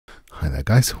there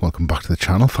guys, welcome back to the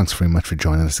channel. Thanks very much for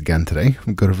joining us again today.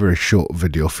 We've got a very short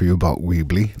video for you about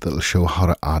Weebly that will show how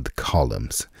to add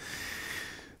columns.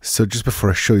 So just before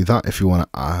I show you that, if you want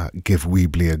to give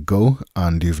Weebly a go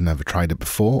and you've never tried it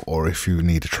before, or if you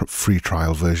need a free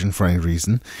trial version for any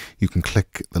reason, you can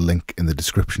click the link in the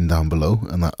description down below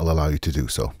and that will allow you to do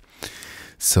so.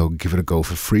 So give it a go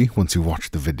for free once you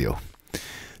watch the video.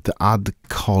 To add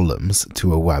columns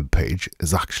to a web page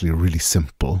is actually really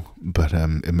simple, but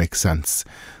it makes sense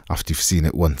after you've seen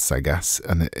it once, I guess,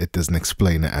 and it doesn't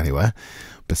explain it anywhere.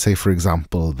 But say, for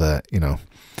example, that,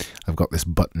 I've got this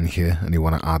button here and you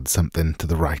want to add something to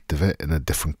the right of it in a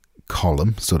different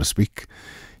column, so to speak.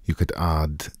 You could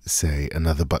add, say,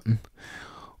 another button.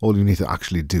 All you need to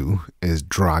actually do is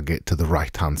drag it to the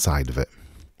right-hand side of it.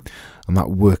 And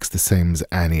that works the same as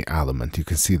any element. You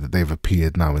can see that they've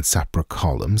appeared now in separate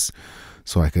columns.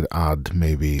 So I could add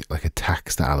maybe like a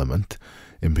text element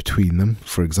in between them,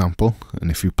 for example.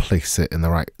 And if you place it in the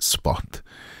right spot,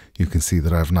 you can see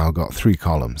that I've now got 3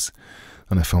 columns.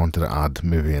 And if I wanted to add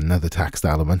maybe another text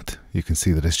element, you can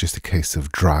see that it's just a case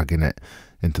of dragging it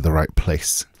into the right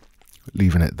place,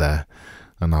 leaving it there,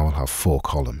 and now I'll have 4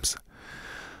 columns.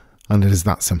 And it is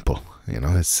that simple.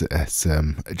 It's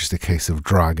just a case of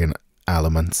dragging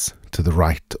elements to the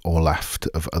right or left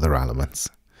of other elements.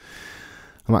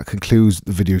 And that concludes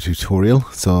the video tutorial.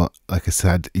 So like I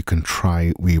said, you can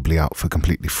try Weebly out for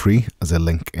completely free. There's a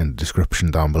link in the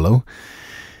description down below.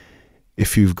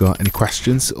 If you've got any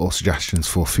questions or suggestions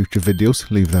for future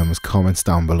videos, leave them as comments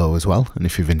down below as well. And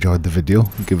if you've enjoyed the video,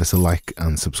 give us a like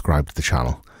and subscribe to the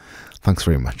channel. Thanks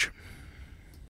very much.